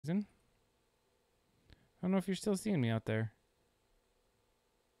I don't know if you're still seeing me out there.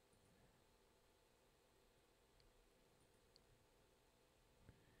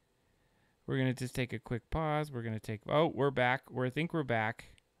 We're going to just take a quick pause. We're going to take... Oh, we're back. I think we're back.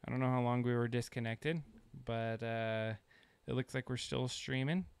 I don't know how long we were disconnected, but it looks like we're still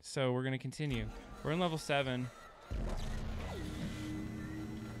streaming. So we're going to continue. We're in level 7.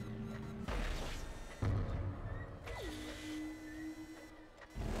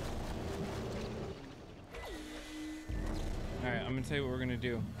 Alright, I'm going to tell you what we're going to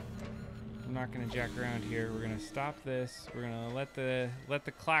do. I'm not going to jack around here. We're going to stop this. We're going to let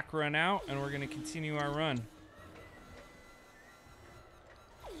the clock run out, and we're going to continue our run.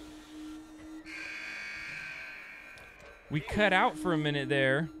 We cut out for a minute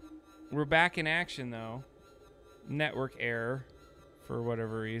there. We're back in action, though. Network error, for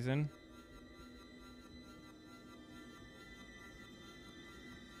whatever reason.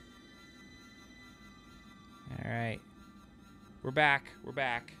 All right. We're back. We're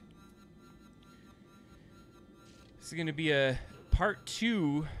back. This is going to be a part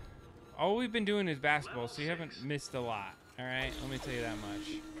 2. All we've been doing is basketball, so you haven't missed a lot. All right? Let me tell you that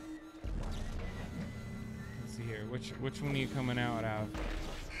much. Let's see here. Which one are you coming out of?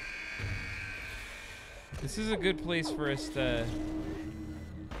 This is a good place for us to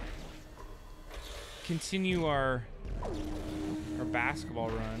continue our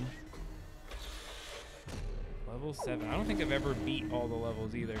basketball run. Level 7. I don't think I've ever beat all the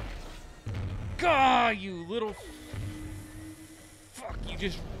levels either. God, you little fuck! You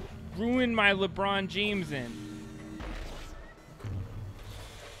just ruined my LeBron James in.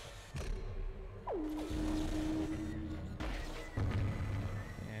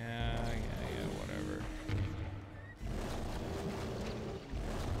 Yeah, whatever.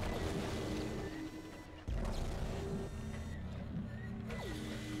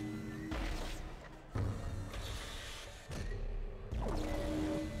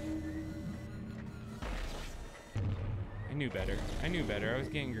 I knew better. I was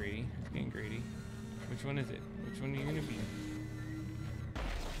getting greedy. Which one is it? Which one are you gonna be?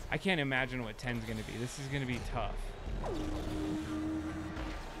 I can't imagine what 10's gonna be. This is gonna be tough.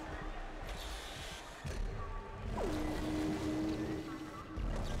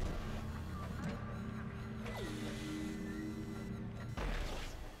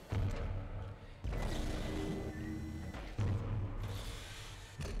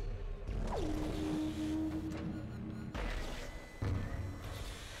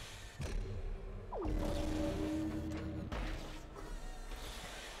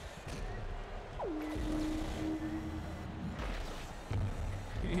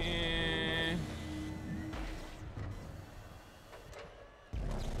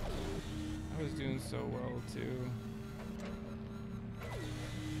 So well too.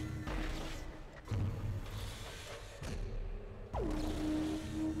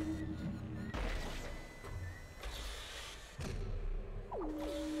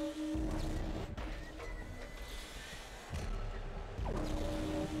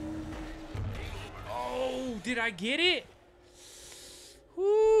 Oh, did I get it?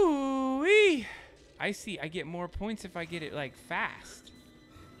 Woo-wee. I see. I get more points if I get it like fast.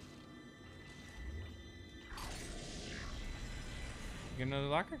 Get another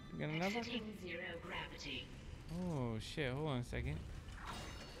locker? Get another locker? Zero gravity. Oh shit, hold on a second.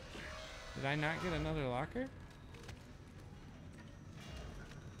 Did I not get another locker?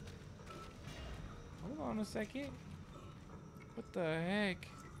 Hold on a second. What the heck?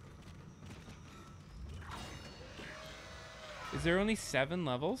 Is there only 7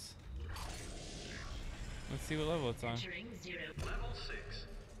 levels? Let's see what level it's on. Level 6.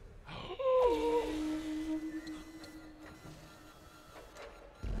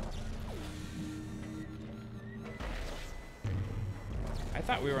 I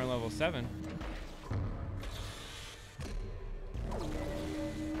thought we were on level 7. I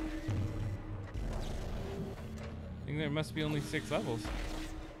think there must be only 6 levels.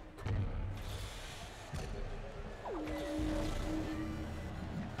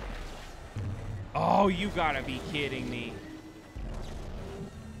 Oh, you gotta be kidding me.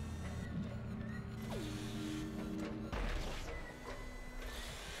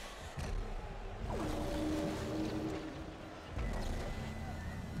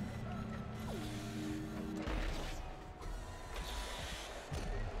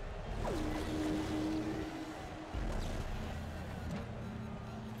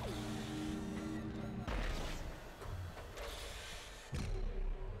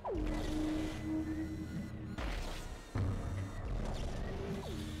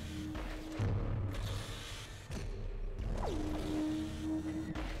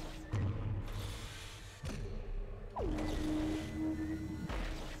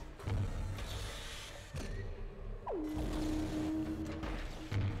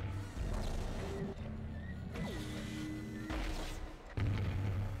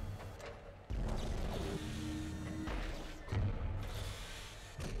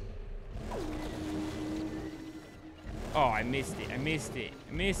 Oh, I missed it. I missed it.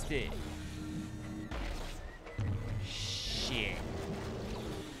 I missed it. Shit.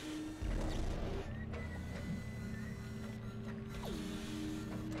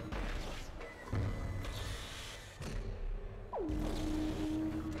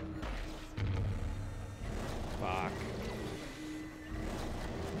 Fuck.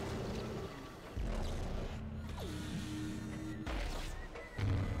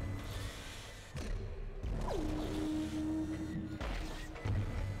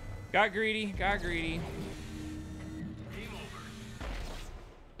 Got greedy, got greedy.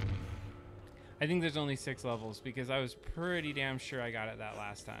 I think there's only 6 levels because I was pretty damn sure I got it that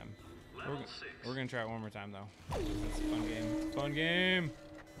last time. We're gonna try it one more time though. It's a fun game. It's a fun game.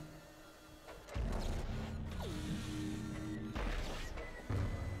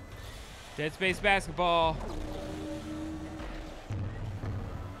 Dead Space basketball.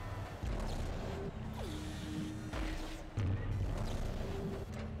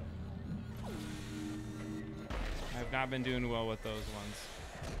 I've not been doing well with those ones.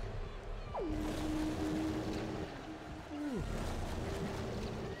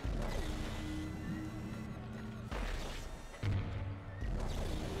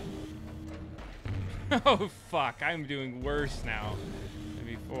 Oh fuck, I'm doing worse now than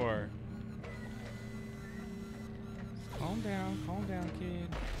before. Calm down, kid.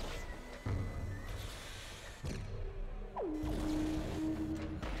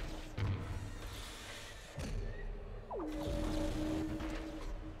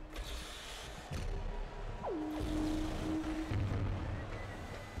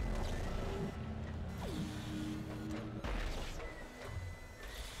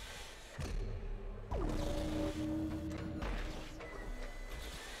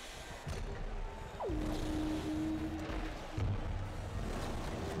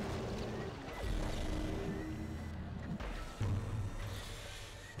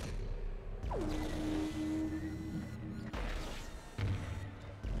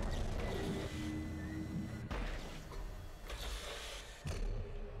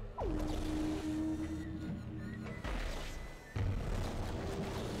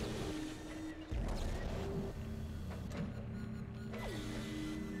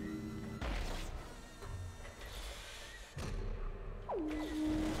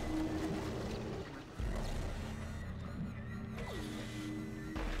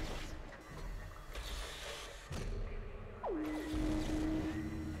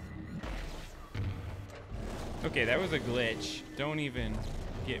 Okay, that was a glitch. Don't even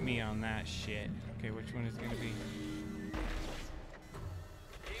get me on that shit. Okay, which one is it gonna be?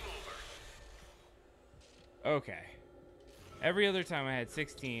 Okay. Every other time I had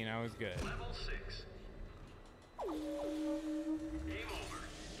 16, I was good. Level 6. Game over.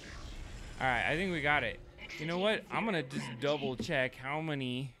 Alright, I think we got it. You know what? I'm gonna just double check how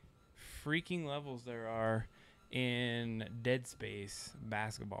many freaking levels there are in Dead Space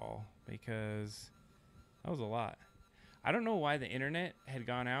basketball, because that was a lot. I don't know why the internet had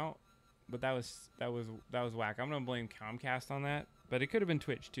gone out, but that was whack. I'm gonna blame Comcast on that, but it could have been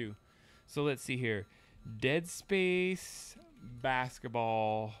Twitch too. So let's see here. Dead Space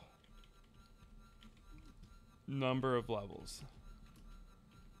basketball number of levels.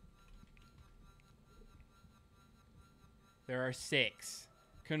 There are 6.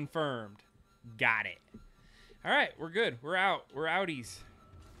 Confirmed. Got it. All right, we're good. We're out. We're outies.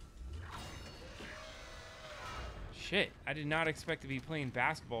 Shit, I did not expect to be playing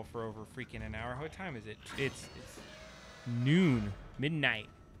basketball for over freaking an hour. What time is it? It's noon, midnight.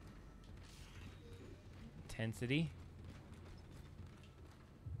 Intensity.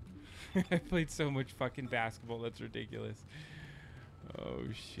 I played so much fucking basketball. That's ridiculous. Oh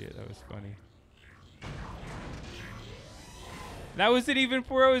shit, that was funny. That wasn't even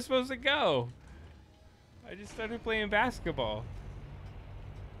where I was supposed to go. I just started playing basketball.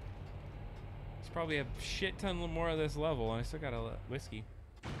 There's probably a shit ton more of this level, and I still got a whiskey.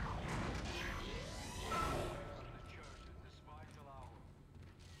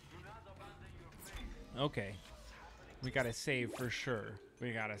 Okay. We gotta save for sure.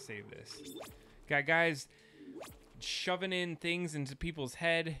 We gotta save this. Got guys shoving in things into people's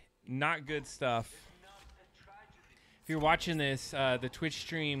head. Not good stuff. If you're watching this, the Twitch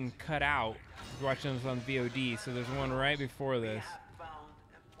stream cut out. You're watching this on VOD, so there's one right before this.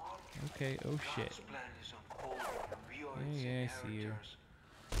 Okay, oh shit. Yeah, I see you.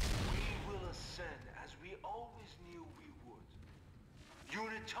 We will ascend as we always knew we would.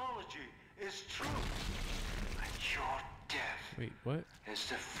 Unitology is true. And your death Wait, what? is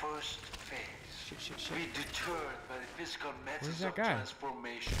the first phase. Shit. Be deterred by the physical Where's methods that of guy?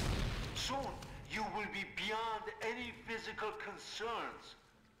 transformation. Soon, you will be beyond any physical concerns.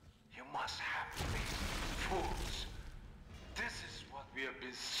 You must have faith, fools. This is what we have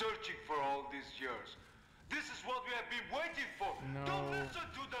been searching for all these years. This is what we have been waiting for. No. Don't listen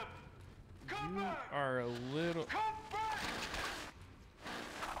to them. Come You back. are a little. Come back.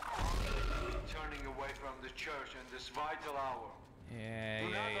 Turning away from the church in this vital hour.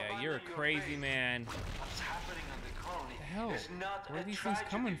 Yeah. You're a crazy man. What's happening on the colony The hell? is not Where a are these tragedy.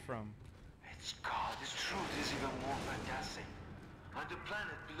 things coming from? It's God. This truth is even more fantastic. On the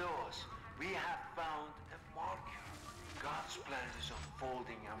planet below us, we have found a marker. God's plan is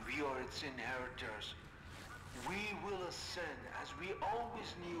unfolding and we are its inheritors. We will ascend as we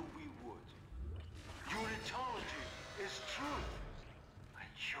always knew we would. Unitology is truth. And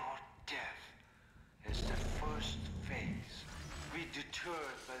your death is the first phase. Be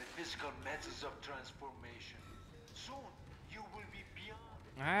deterred by the physical methods of transformation. Soon, you will be beyond.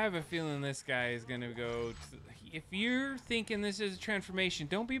 I have a feeling this guy is gonna go. If you're thinking this is a transformation,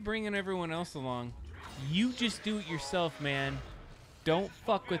 don't be bringing everyone else along. You just do it yourself, man. Don't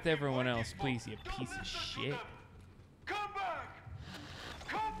fuck with everyone else, please, you piece of shit. Come back!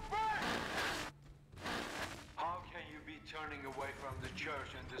 Come back! How can you be turning away from the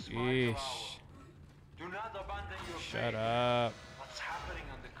church in this vital hour? Ish. Do not abandon your Shut faith. up. What's happening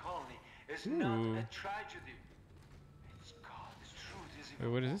on the colony is Ooh. not a tragedy. It's God. This truth is Wait,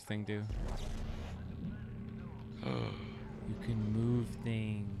 what does this thing do? You can move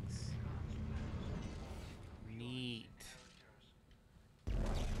things. Neat. It's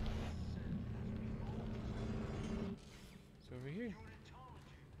over here.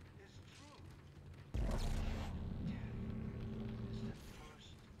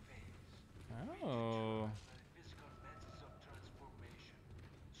 Oh.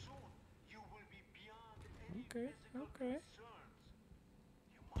 Okay, okay.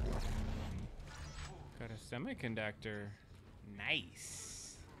 Got a semiconductor.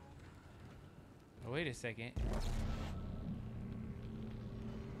 Nice. Oh, wait a second.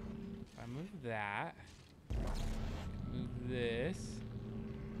 If I move that, move this.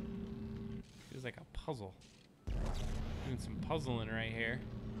 Feels like a puzzle. Doing some puzzling right here.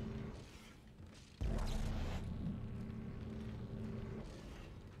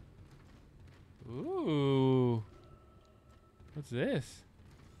 Ooh. What's this?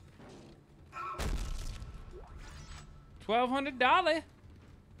 $1,200.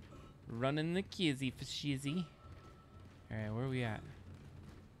 Running the kizzy for shizzy. Alright, where are we at?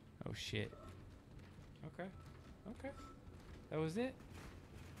 Oh shit. Okay. Okay. That was it?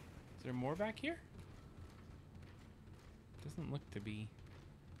 Is there more back here? Doesn't look to be.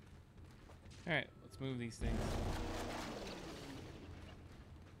 Alright, let's move these things.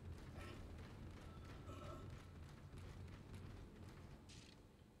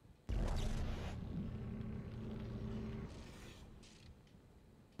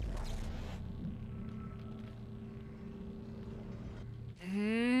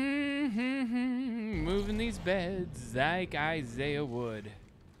 Moving these beds like Isaiah would.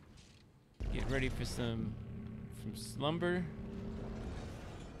 Get ready for some slumber.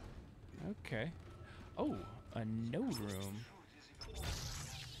 Okay. Oh, a node room.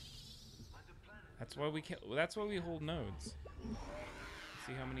 That's why we that's why we hold nodes. Let's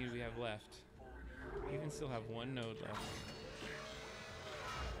see how many we have left. We even still have one node left.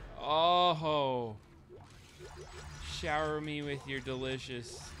 Oh. Shower me with your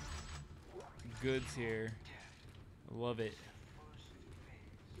delicious goods here. Love it.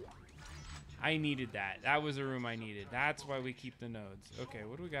 I needed that. That was a room I needed. That's why we keep the nodes. Okay,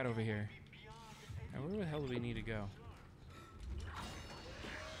 what do we got over here? Now, where the hell do we need to go?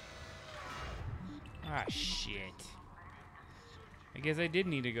 Ah, shit. I guess I did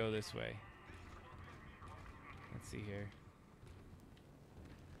need to go this way. Let's see here.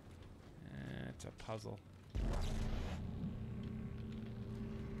 It's a puzzle.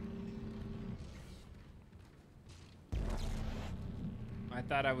 I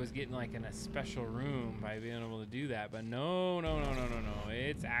thought I was getting like in a special room by being able to do that, but no.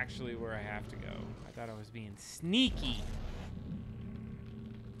 It's actually where I have to go. I thought I was being sneaky.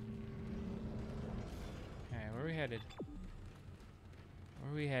 Alright, where are we headed?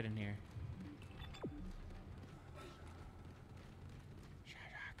 Where are we heading here?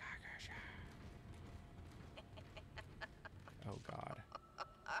 Oh God.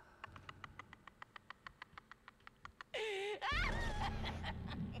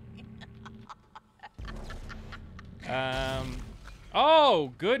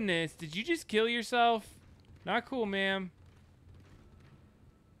 Oh goodness, did you just kill yourself? Not cool, ma'am.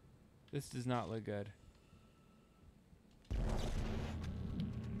 This does not look good. Too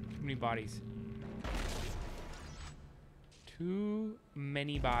many bodies. too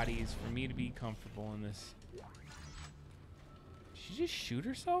many bodies for me to be comfortable in this. Did she just shoot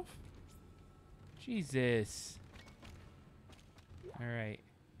herself? Jesus. All right.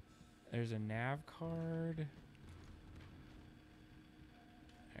 There's a nav card.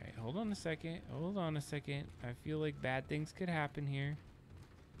 All right, hold on a second. Hold on a second. I feel like bad things could happen here.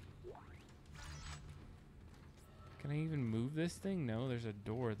 Can I even move this thing? No, there's a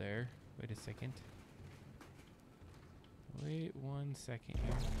door there. Wait a second. Wait 1 second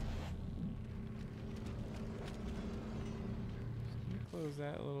here. Just gonna close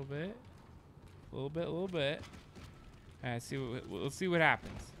that a little bit. A little bit, a little bit. All right, let's see what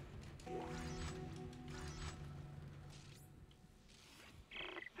happens.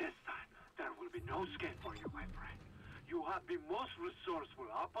 This time, there will be no escape for you, my friend. You have been most resourceful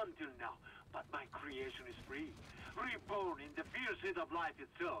up until now, but my creation is free. Reborn in the fierce heat of life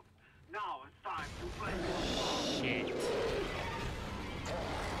itself. Now it's time to play. Shit.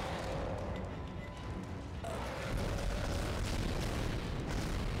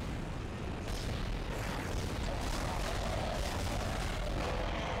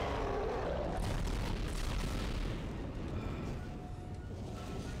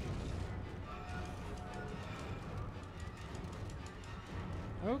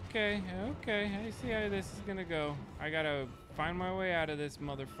 Okay, okay, I see how this is gonna go. I gotta find my way out of this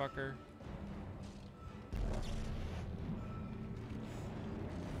motherfucker.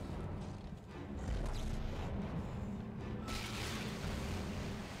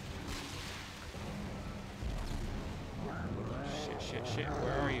 Shit, shit, shit,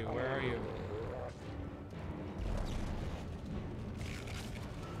 where are you, where are you?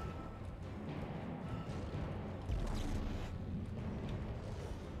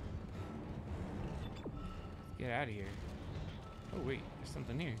 Get out of here. Oh wait, there's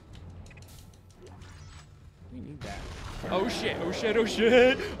something here. We need that. Oh shit, oh shit, oh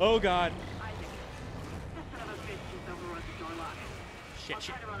shit! Oh god. Isaac, this son of a bitch just overrode the door lock. Shit, I'll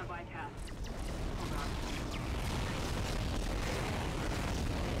shit. try to run a bypass. Hold on.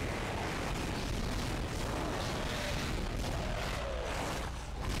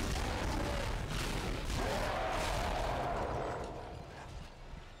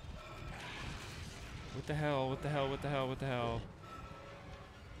 What the hell, what the hell, what the hell, what the hell?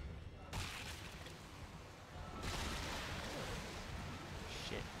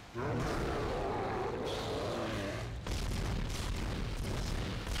 Shit.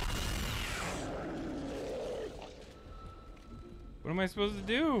 What am I supposed to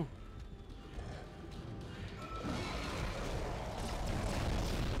do?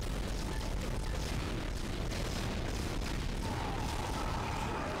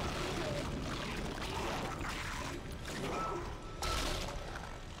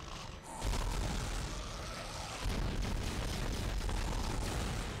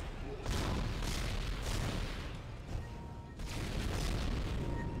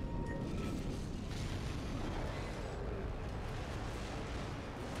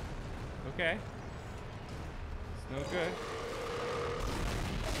 Okay. It's no good.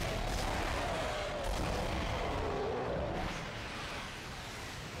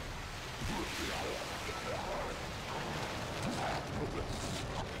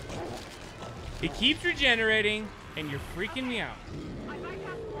 It keeps regenerating, and you're freaking me out. I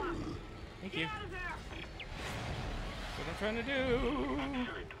bypassed the lock. Thank Get you. out of there! That's what I'm trying to do.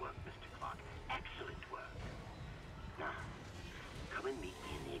 Excellent work, Mr. Clark. Excellent work. Now, come and meet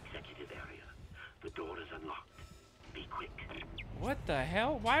me in the executive area. The door is unlocked. Be quick. What the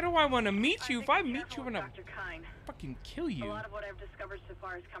hell? Why do I want to meet you? If I meet you, I'm gonna Dr. Kine. fucking kill A you. lot of what I've discovered so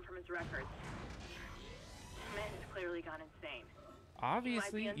far has come from his records. The man has clearly gone insane. He might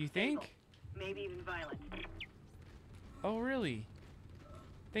Obviously, be you unstable, think? Maybe even violent. Oh, really?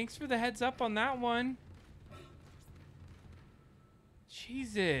 Thanks for the heads up on that one.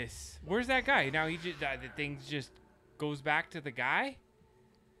 Jesus. Where's that guy? Now he just, the thing just goes back to the guy?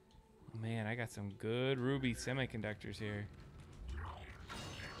 Oh, man, I got some good ruby semiconductors here.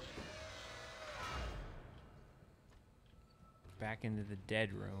 Back into the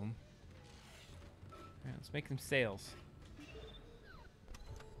dead room. All right, let's make some sales.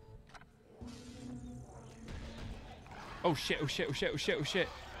 Oh shit, oh shit, oh shit, oh shit, oh shit.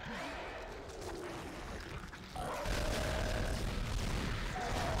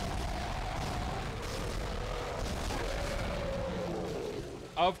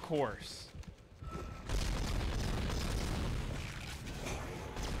 Of course.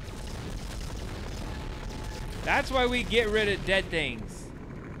 That's why we get rid of dead things.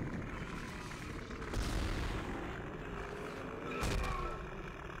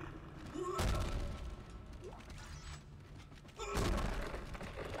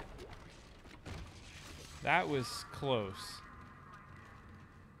 That was close.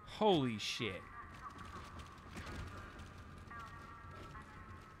 Holy shit.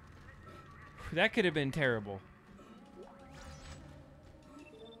 That could have been terrible.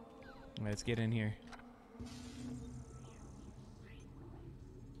 Let's get in here.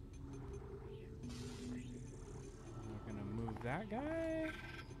 We're gonna move that guy.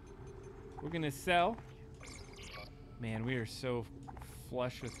 We're gonna sell. Man, we are so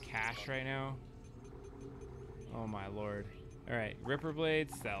flush with cash right now. Oh my lord. Alright, Ripper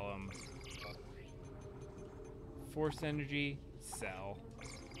Blades, sell them. Force Energy, sell.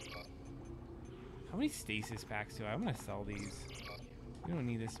 How many stasis packs do I? I'm gonna sell these. We don't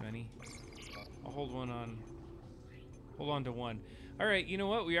need this many. I'll hold on to one. Alright, you know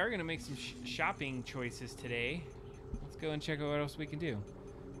what? We are gonna make some shopping choices today. Let's go and check out what else we can do.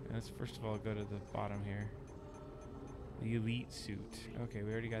 Let's first of all go to the bottom here. The elite suit. Okay,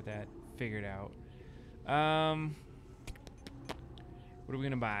 we already got that figured out. What are we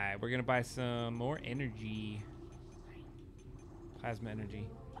gonna buy? We're gonna buy some more energy. Plasma energy.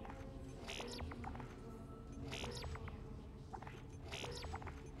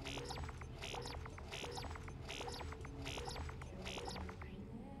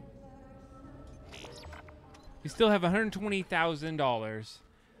 We still have $120,000.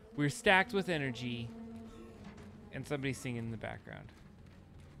 We're stacked with energy. And somebody's singing in the background.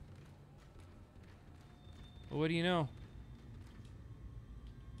 Well, what do you know?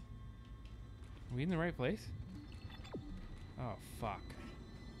 Are we in the right place? Oh, fuck.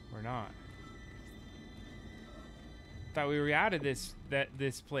 We're not. Thought we were out of this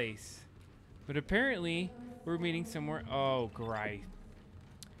place. But apparently, we're meeting somewhere. Oh, great.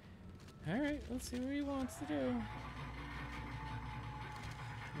 Alright, let's see what he wants to do.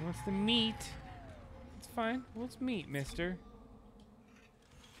 He wants to meet. It's fine. Let's meet, mister.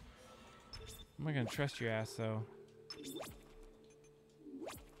 I'm not gonna trust your ass, though.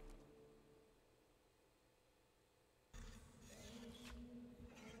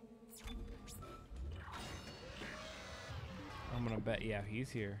 I'm gonna bet, yeah, he's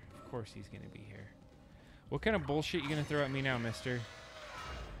here. Of course he's gonna be here. What kind of bullshit you gonna throw at me now, mister?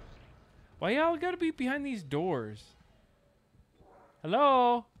 Why y'all gotta be behind these doors?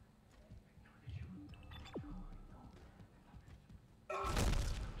 Hello?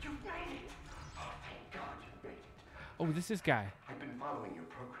 You made it! Oh, thank God you made it. Oh, this is Guy. I've been following your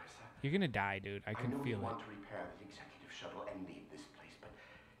progress. You're gonna die, dude. I can know feel you it. want to repair the executive shuttle and leave this place, but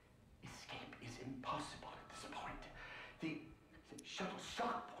escape is impossible at this point. The shuttle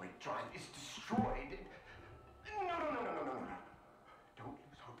shock point drive is destroyed. No. Don't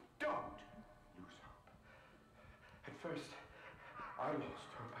lose hope. Don't lose hope. At first, I lost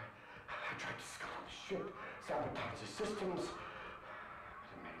hope. I tried to scuttle the ship, sabotage the systems.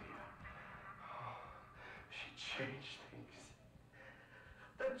 But Amelia, she changed things.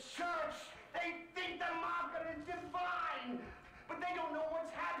 The church, they think the marker is divine, but they don't know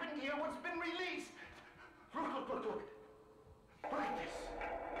what's happened here, what's been released. Look. Look at this.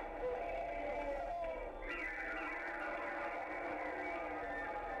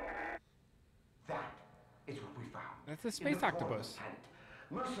 That is what we found. That's a space octopus.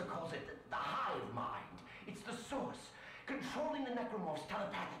 Mercer calls it the hive mind. It's the source, controlling the necromorphs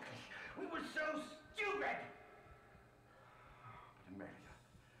telepathically. We were so stupid. But Amelia,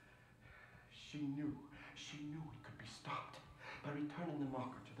 she knew it could be stopped by returning the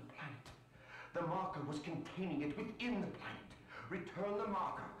marker to the planet. The marker was containing it within the planet. Return the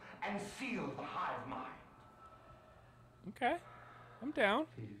marker and seal the hive mind. Okay. I'm down.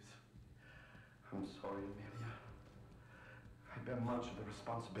 Please. I'm sorry, Amelia. I bear much of the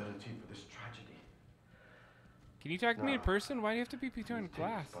responsibility for this tragedy. Can you talk to me in person? Why do you have to be behind Please take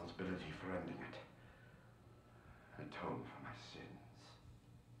glass? responsibility for ending it. Atone for my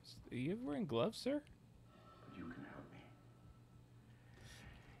sins. Are you wearing gloves, sir? But you can help me.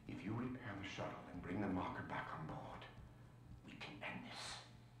 If you repair the shuttle and bring the marker back on board, we can end this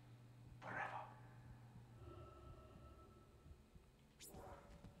forever.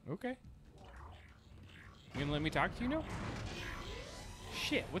 Okay. You gonna let me talk to you now?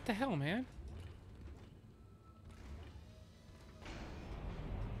 Shit, what the hell, man?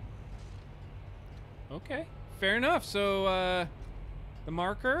 Okay, fair enough. So, the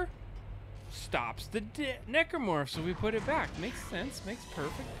marker stops the necromorph, so we put it back. Makes sense. Makes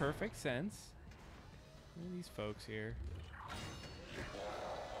perfect sense. Look at these folks here.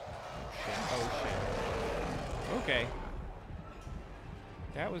 Oh shit. Okay.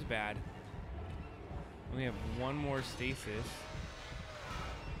 That was bad. We have one more stasis.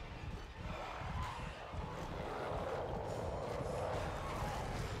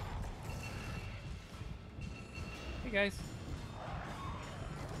 Hey guys.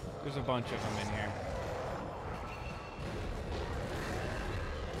 There's a bunch of them in here.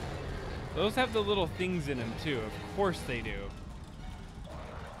 Those have the little things in them too. Of course they do.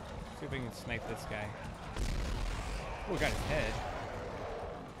 See if I can snipe this guy. Oh, got his head.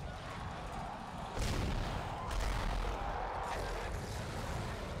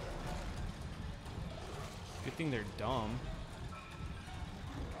 Good thing they're dumb.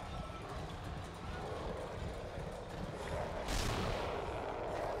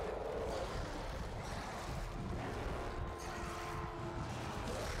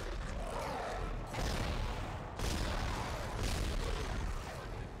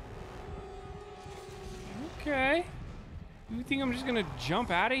 Okay. You think I'm just gonna jump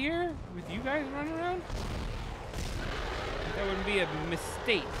out of here with you guys running around? That wouldn't be a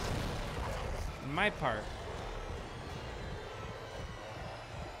mistake on my part.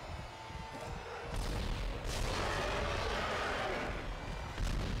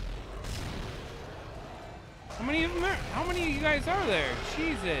 How many of them are? How many of you guys are there?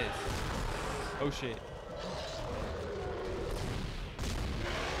 Jesus. Oh shit.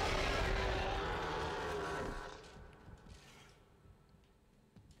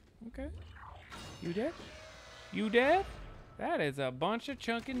 Okay. You dead? You dead? That is a bunch of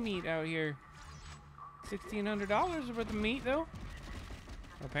chunking meat out here. $1,600 worth of meat, though.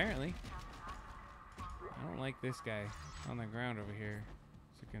 Apparently. I don't like this guy on the ground over here.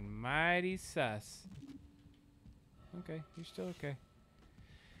 It's looking mighty sus. Okay, you're still okay.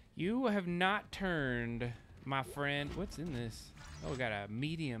 You have not turned, my friend. What's in this? Oh, we got a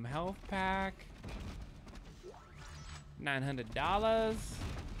medium health pack. $900.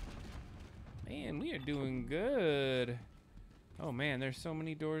 Man, we are doing good. Oh man, there's so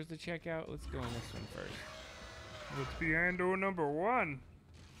many doors to check out. Let's go in this one first. What's behind door number 1?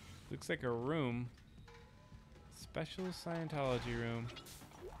 Looks like a room. Special Scientology room.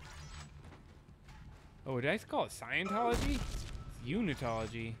 Oh, did I call it Scientology? It's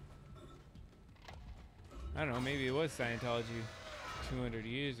Unitology. I don't know, maybe it was Scientology 200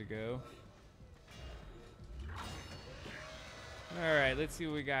 years ago. Alright, let's see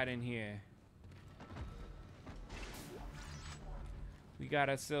what we got in here. We got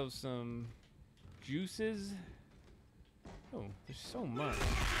ourselves some juices. Oh, there's so much.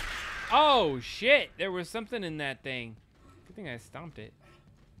 Oh, shit! There was something in that thing. Good thing I stomped it.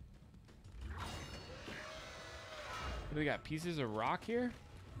 What, we got pieces of rock here?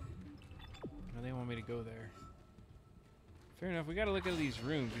 No, they want me to go there. Fair enough. We gotta look at these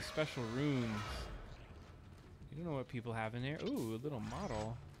rooms, these special rooms. You don't know what people have in there. Ooh, a little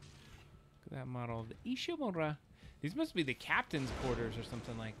model. Look at that model. The Ishimura. These must be the captain's quarters or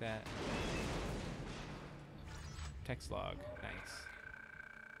something like that. Text log. Nice.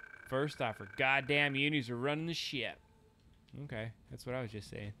 First offer. Goddamn unis are running the ship. Okay, that's what I was just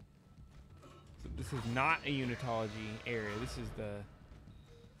saying. So this is not a Unitology area. This is the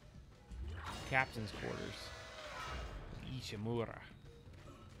captain's quarters. Ishimura.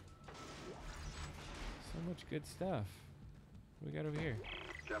 So much good stuff. What we got over here?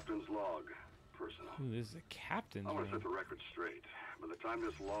 Captain's log. Personal. Ooh, this is a captain's I want to room. set the record straight. By the time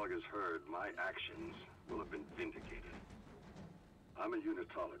this log is heard, my actions will have been vindicated. I'm a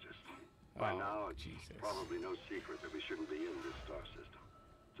unitologist. By now, it's Jesus. probably no secret that we shouldn't be in this star system.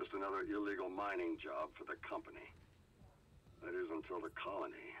 Just another illegal mining job for the company. That is until the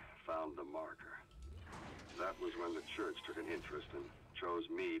colony found the marker. That was when the church took an interest and chose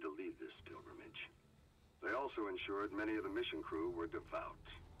me to lead this pilgrimage. They also ensured many of the mission crew were devout.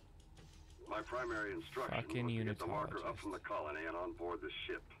 My primary instruction was to get the marker up from the colony and on board the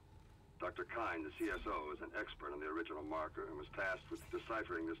ship. Dr. Kine, the CSO, is an expert on the original marker and was tasked with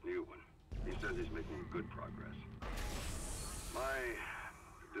deciphering this new one. He says he's making good progress. My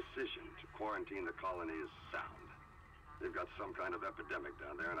decision to quarantine the colony is sound. They've got some kind of epidemic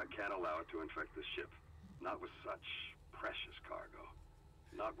down there, and I can't allow it to infect the ship. Not with such precious cargo.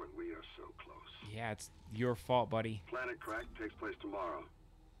 Not when we are so close. Yeah, it's your fault, buddy. Planet Crack takes place tomorrow.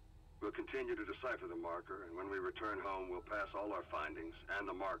 We'll continue to decipher the marker, and when we return home, we'll pass all our findings and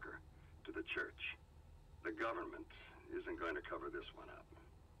the marker to the church. The government isn't going to cover this one up.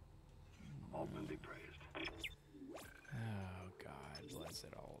 Altman be praised. Oh, God bless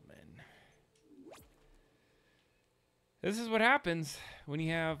it all, men. This is what happens when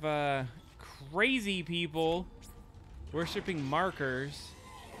you have crazy people worshipping markers.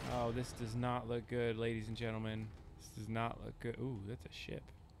 Oh, this does not look good, ladies and gentlemen. This does not look good. Ooh, that's a ship.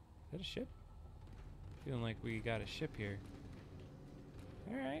 Is that a ship? Feeling like we got a ship here.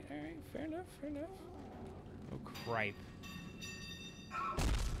 Alright, fair enough, fair enough. Oh, cripe.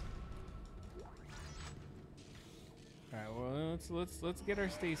 All right, well, let's get our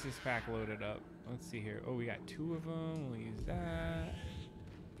stasis pack loaded up. Let's see here. Oh, we got 2 of them. We'll use that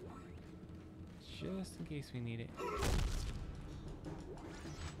just in case we need it.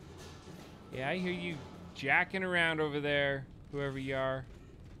 Yeah, I hear you jacking around over there, whoever you are.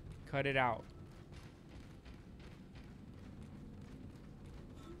 Cut it out.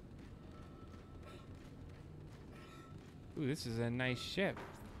 Ooh, this is a nice ship.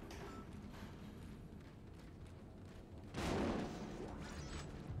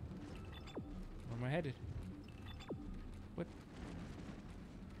 Where am I headed? What?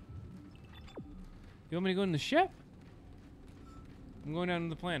 You want me to go in the ship? I'm going down to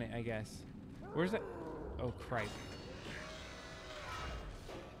the planet, I guess. Where's that? Oh, cripe.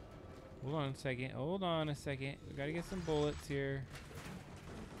 Hold on a second. Hold on a second. We gotta get some bullets here.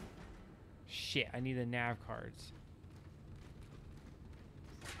 Shit, I need the nav cards.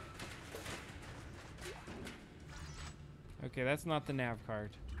 Okay, that's not the nav card.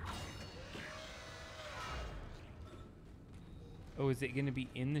 Oh, is it gonna be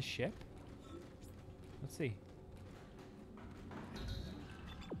in the ship? Let's see.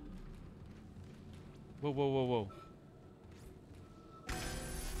 Whoa, whoa, whoa, whoa.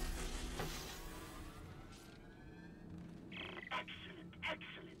 Excellent,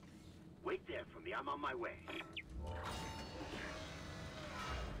 excellent. Wait there for me. I'm on my way.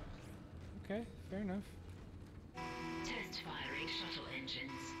 Okay, fair enough. Test firing shuttle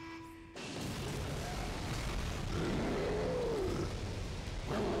engines.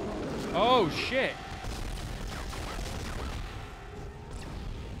 Oh, shit.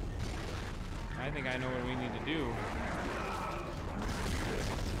 I think I know what we need to do.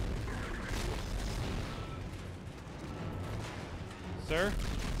 Sir,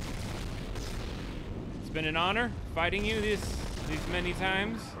 it's been an honor fighting you these many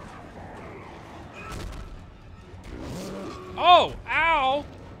times. Oh, ow!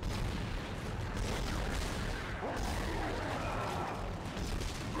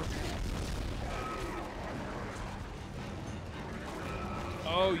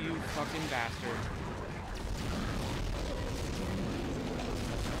 Oh, you fucking bastard.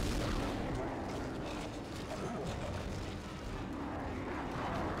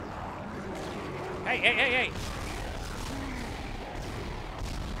 Hey, hey, hey, hey!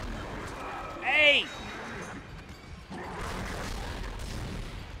 Hey!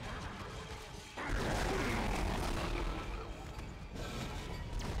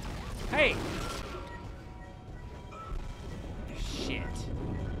 Hey! Shit.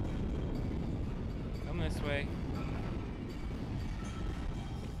 Come this way.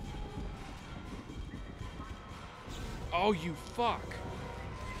 Oh, you fuck.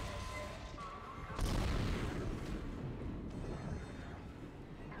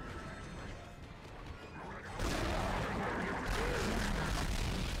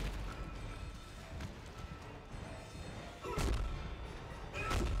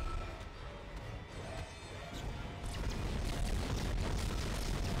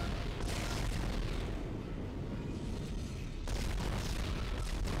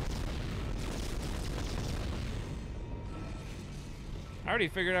 I already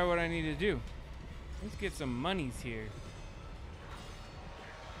figured out what I need to do. Let's get some monies here.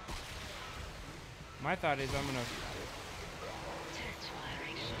 My thought is I'm gonna... Test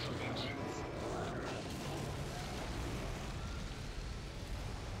firing shuttle engines.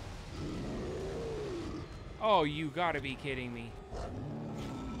 Oh, you gotta be kidding me.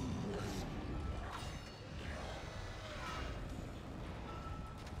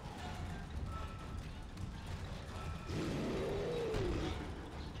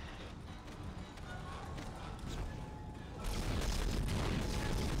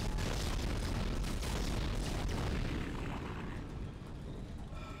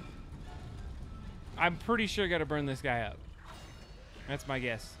 I'm pretty sure I gotta burn this guy up. That's my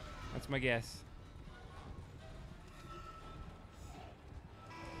guess. That's my guess.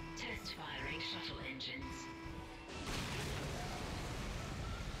 Test firing shuttle engines.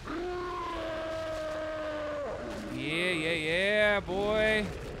 Yeah, yeah, yeah, boy.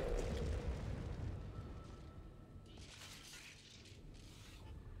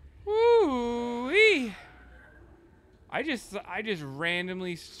 Woo-wee. I just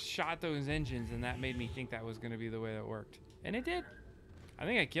randomly shot those engines, and that made me think that was going to be the way that worked. And it did. I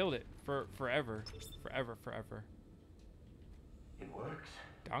think I killed it for forever. Forever, forever. It works.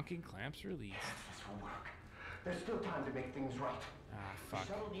 Docking clamps released. This will work. There's still time to make things right. Ah, The fuck.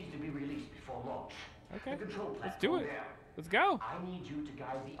 shuttle needs to be released before launch. Okay, The control let's do platform it. there. Let's go. I need you to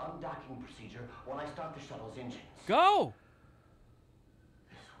guide the undocking procedure when I start the shuttle's engines. Go.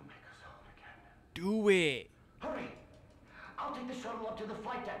 This will make us whole again. Do it. Hurry! I'll take the shuttle up to the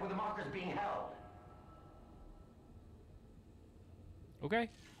flight deck where the marker's being held. Okay.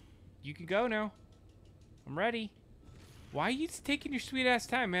 You can go now. I'm ready. Why are you taking your sweet ass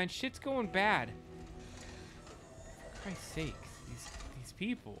time, man? Shit's going bad. For Christ's sakes, these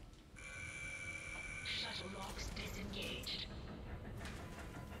people. Shuttle locks disengaged.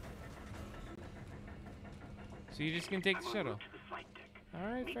 So you're just gonna take the shuttle? To the flight deck. All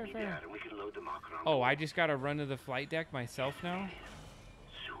right, Meet fair, me fair. there and we can load the marker on Oh, board. I just gotta run to the flight deck myself now?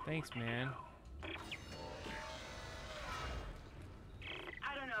 Soon Thanks, we'll take man. it out.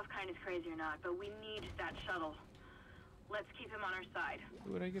 I don't know if Kind is crazy or not, but we need that shuttle. Let's keep him on our side,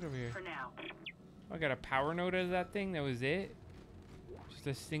 What did I get over here? for now. I got a power node out of that thing. That was it. Just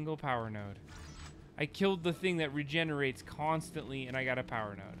a single power node. I killed the thing that regenerates constantly, and I got a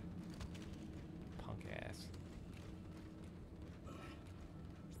power node. Punk ass.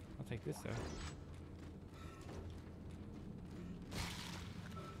 I'll take this though.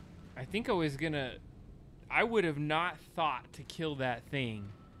 I think I was gonna. I would have not thought to kill that thing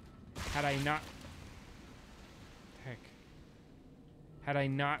had I not. Heck. Had I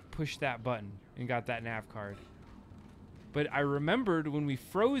not pushed that button and got that nav card. But I remembered when we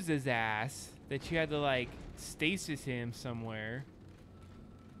froze his ass that you had to like stasis him somewhere.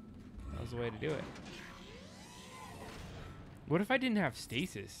 That was the way to do it. What if I didn't have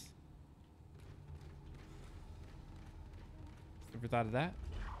stasis? Ever thought of that?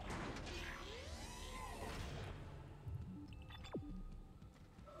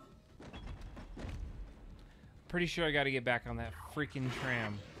 Pretty sure I got to get back on that freaking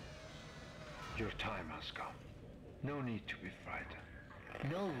tram. Your time has come. No need to be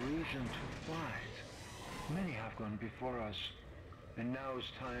frightened. No reason to fight. Many have gone before us, and now it's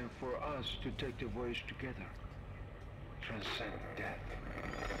time for us to take the voyage together. Transcend death.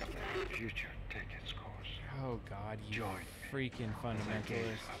 Future take its course. Oh God, you Join me. freaking Gaze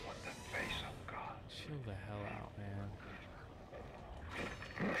fundamentalist. upon the face of God. Chill the hell out, man.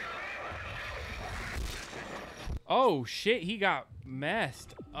 Oh shit, he got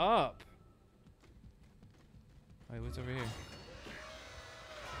messed up. Wait, what's over here?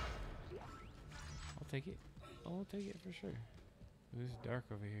 I'll take it. I'll take it for sure. Ooh, it's dark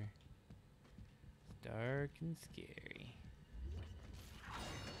over here. It's dark and scary.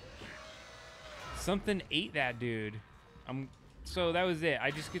 Something ate that dude. So that was it. I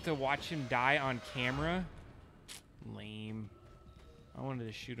just get to watch him die on camera. Lame. I wanted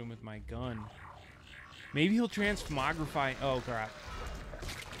to shoot him with my gun. Maybe he'll transmogrify. Oh crap.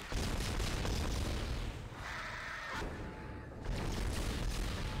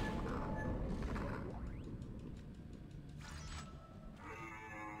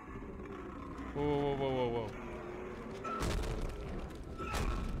 Whoa, whoa, whoa, whoa, whoa.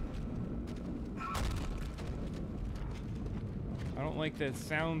 I don't like the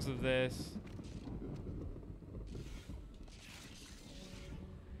sounds of this.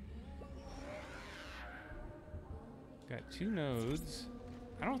 Got 2 nodes.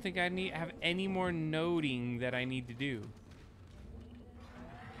 I don't think I have any more noding that I need to do.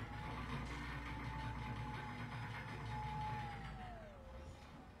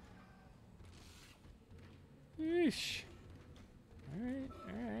 Yeesh. Alright,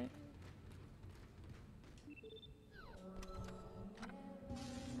 alright.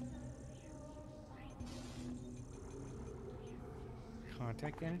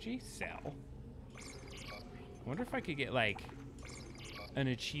 Contact energy? Cell. I wonder if I could get like an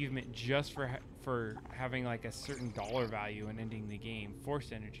achievement just for having like a certain dollar value and ending the game.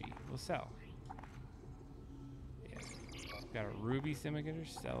 Force energy. We'll sell. Yeah. Got a ruby semiconductor.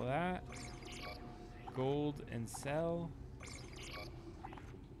 Sell that. Gold and sell.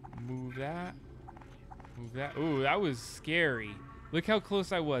 Move that. Move that. Ooh, that was scary. Look how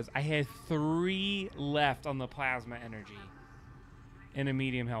close I was. I had 3 left on the plasma energy. And a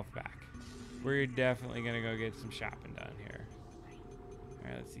medium health back. We're definitely gonna go get some shopping done here.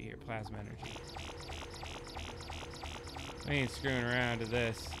 Alright, let's see here. Plasma energy. I ain't screwing around to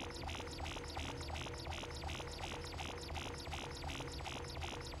this.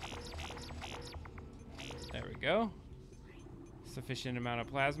 There we go. Sufficient amount of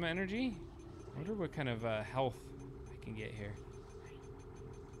plasma energy. I wonder what kind of health I can get here.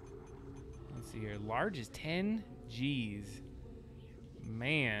 Let's see here. Large is 10 G's.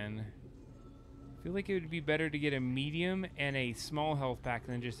 Man. I feel like it would be better to get a medium and a small health pack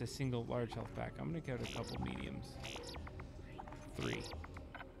than just a single large health pack. I'm going to go to a couple mediums. 3.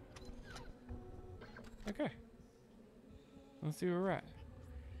 Okay. Let's see where we're at.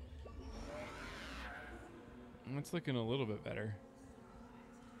 It's looking a little bit better.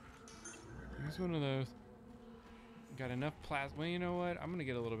 Here's one of those. Got enough plasma. Well, you know what? I'm gonna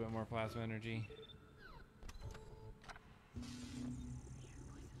get a little bit more plasma energy.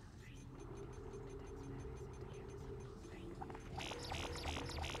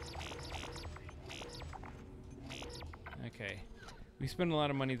 Okay. We spent a lot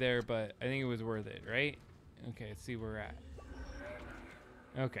of money there, but I think it was worth it, right? Okay, let's see where we're at.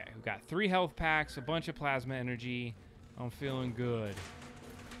 Okay, we've got 3 health packs, a bunch of plasma energy. I'm feeling good.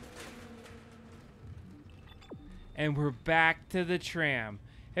 And we're back to the tram.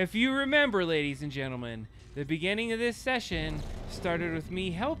 If you remember, ladies and gentlemen, the beginning of this session started with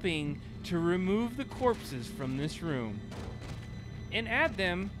me helping to remove the corpses from this room and add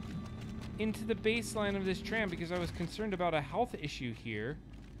them into the baseline of this tram because I was concerned about a health issue here.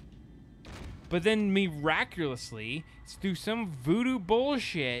 But then miraculously, through some voodoo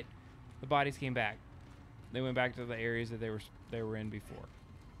bullshit, the bodies came back. They went back to the areas that they were in before.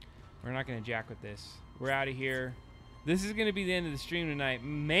 We're not going to jack with this. We're out of here. This is going to be the end of the stream tonight.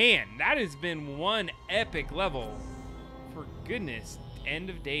 Man, that has been one epic level. For goodness,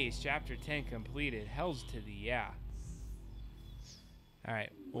 end of days, chapter 10 completed. Hells to the yeah. All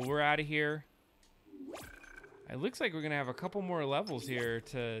right, well, we're out of here. It looks like we're going to have a couple more levels here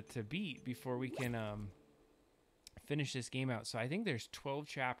to beat before we can finish this game out. So I think there's 12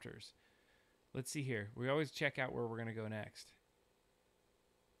 chapters. Let's see here. We always check out where we're going to go next.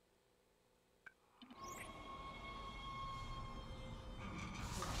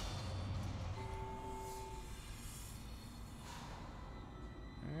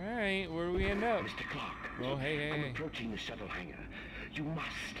 All right, where do we end up? Mr. Clark. Oh, hey. I'm approaching the shuttle hangar. You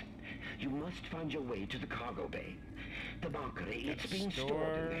must find your way to the cargo bay. The marker, it's being stored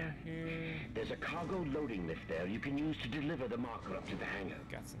in there. Here. There's a cargo loading lift there you can use to deliver the marker up to the hangar.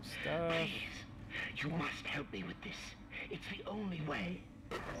 Got some stuff. Please, you must help me with this. It's the only way.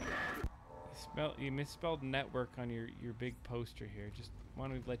 You misspelled network on your big poster here. Just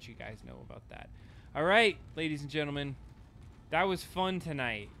want to let you guys know about that. All right, ladies and gentlemen, that was fun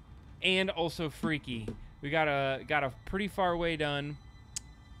tonight, and also freaky. We got a pretty far way done.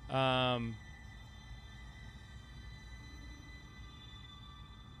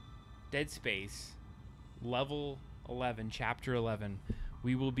 Dead Space, level 11, chapter 11.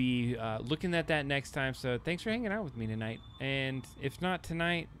 We will be looking at that next time. So thanks for hanging out with me tonight. And if not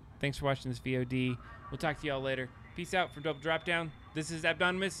tonight, thanks for watching this VOD. We'll talk to y'all later. Peace out from Double Drop Down. This is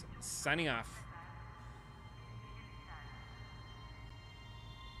Abdonimus signing off.